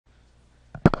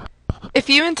If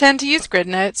you intend to use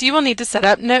GridNotes, you will need to set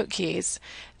up note keys.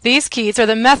 These keys are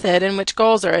the method in which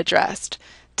goals are addressed.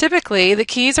 Typically, the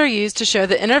keys are used to show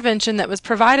the intervention that was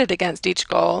provided against each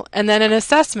goal, and then an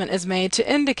assessment is made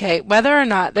to indicate whether or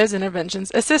not those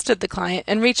interventions assisted the client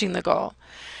in reaching the goal.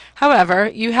 However,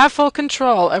 you have full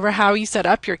control over how you set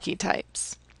up your key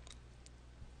types.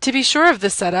 To be sure of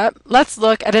this setup, let's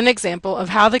look at an example of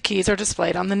how the keys are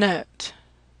displayed on the note.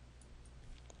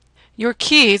 Your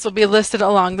keys will be listed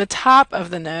along the top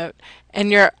of the note,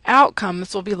 and your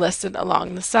outcomes will be listed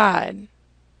along the side.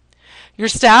 Your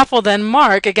staff will then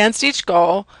mark against each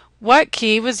goal what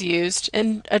key was used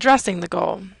in addressing the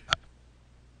goal.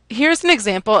 Here's an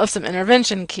example of some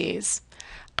intervention keys.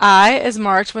 I is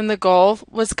marked when the goal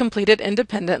was completed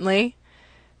independently.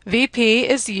 VP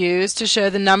is used to show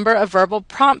the number of verbal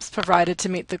prompts provided to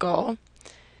meet the goal.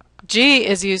 G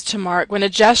is used to mark when a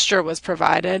gesture was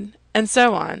provided, and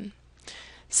so on.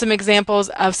 Some examples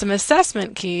of some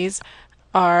assessment keys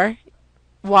are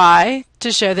Y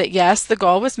to show that yes, the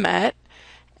goal was met,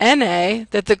 NA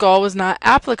that the goal was not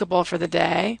applicable for the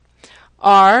day,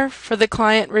 R for the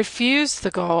client refused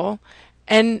the goal,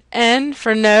 and N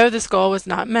for no, this goal was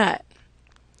not met.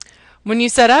 When you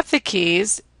set up the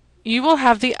keys, you will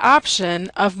have the option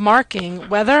of marking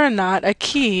whether or not a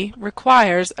key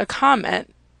requires a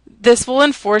comment. This will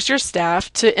enforce your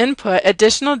staff to input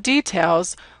additional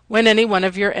details when any one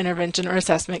of your intervention or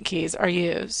assessment keys are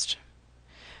used.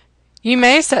 You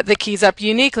may set the keys up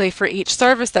uniquely for each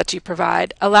service that you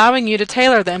provide, allowing you to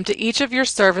tailor them to each of your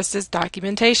service's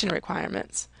documentation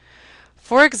requirements.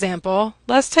 For example,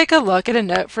 let's take a look at a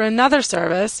note for another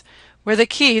service where the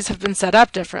keys have been set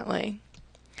up differently.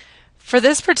 For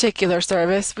this particular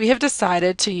service, we have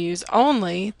decided to use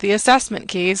only the assessment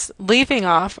keys, leaving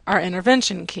off our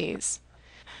intervention keys.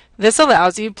 This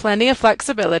allows you plenty of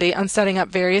flexibility on setting up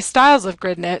various styles of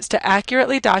grid notes to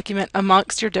accurately document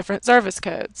amongst your different service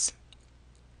codes.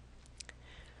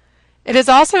 It is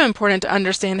also important to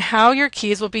understand how your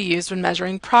keys will be used when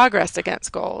measuring progress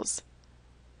against goals.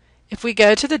 If we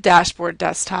go to the dashboard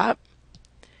desktop,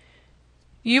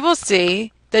 you will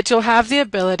see that you'll have the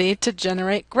ability to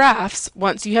generate graphs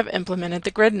once you have implemented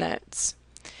the grid notes.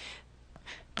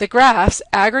 The graphs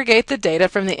aggregate the data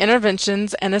from the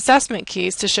interventions and assessment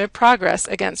keys to show progress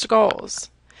against goals.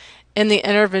 In the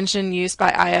intervention used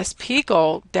by ISP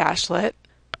Goal dashlet,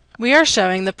 we are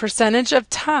showing the percentage of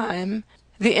time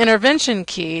the intervention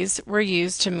keys were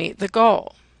used to meet the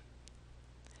goal.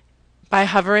 By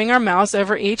hovering our mouse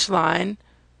over each line,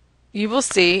 you will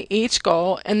see each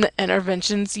goal and the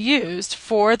interventions used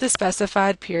for the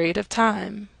specified period of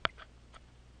time.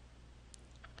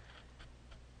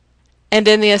 And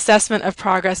in the Assessment of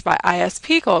Progress by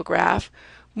ISP Goal graph,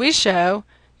 we show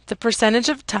the percentage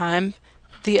of time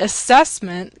the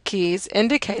assessment keys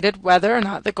indicated whether or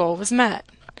not the goal was met.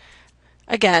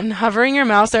 Again, hovering your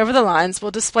mouse over the lines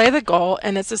will display the goal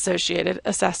and its associated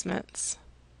assessments.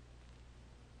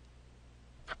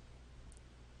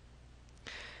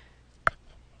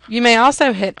 You may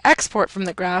also hit Export from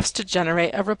the graphs to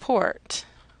generate a report.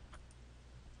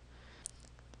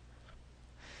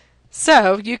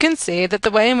 So, you can see that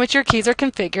the way in which your keys are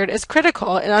configured is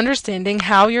critical in understanding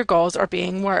how your goals are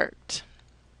being worked.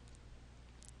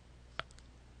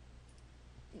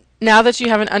 Now that you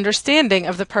have an understanding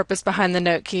of the purpose behind the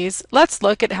note keys, let's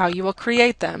look at how you will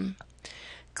create them.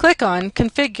 Click on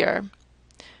Configure.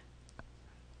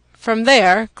 From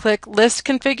there, click List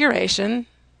Configuration,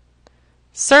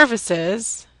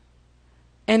 Services,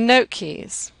 and Note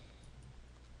Keys.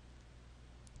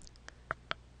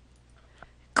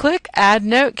 Click Add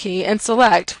Note Key and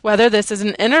select whether this is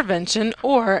an intervention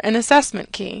or an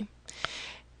assessment key.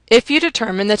 If you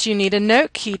determine that you need a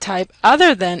note key type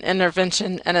other than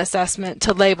intervention and assessment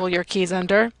to label your keys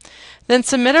under, then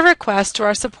submit a request to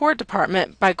our support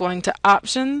department by going to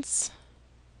Options,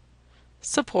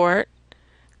 Support,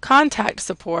 Contact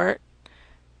Support,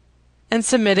 and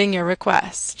submitting your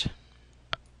request.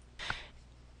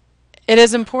 It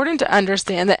is important to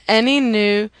understand that any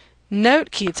new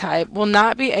note key type will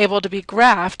not be able to be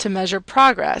graphed to measure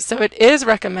progress, so it is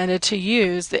recommended to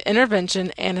use the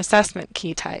intervention and assessment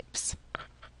key types.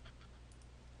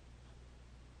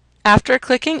 After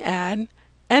clicking Add,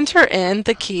 enter in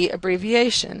the key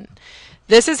abbreviation.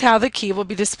 This is how the key will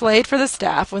be displayed for the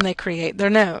staff when they create their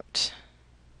note.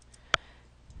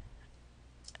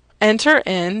 Enter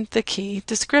in the key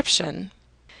description.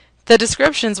 The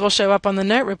descriptions will show up on the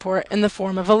note report in the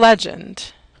form of a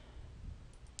legend.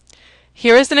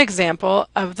 Here is an example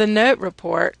of the note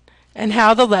report and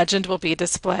how the legend will be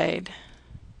displayed.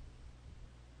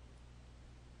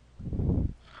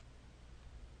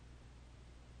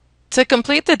 To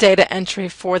complete the data entry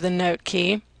for the note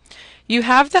key, you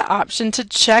have the option to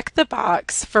check the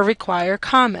box for Require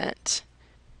Comment.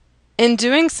 In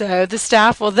doing so, the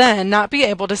staff will then not be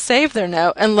able to save their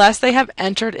note unless they have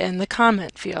entered in the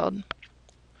comment field.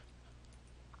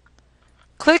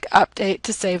 Click Update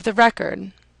to save the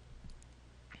record.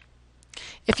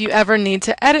 If you ever need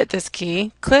to edit this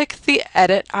key, click the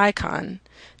Edit icon.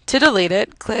 To delete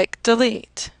it, click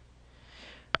Delete.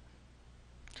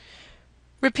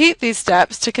 Repeat these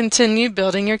steps to continue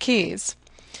building your keys.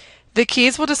 The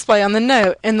keys will display on the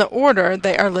note in the order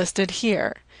they are listed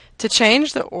here. To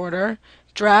change the order,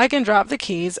 drag and drop the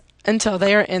keys until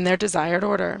they are in their desired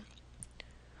order.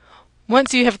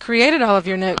 Once you have created all of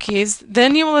your note keys,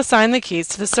 then you will assign the keys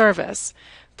to the service.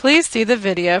 Please see the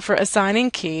video for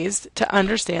assigning keys to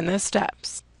understand those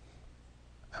steps.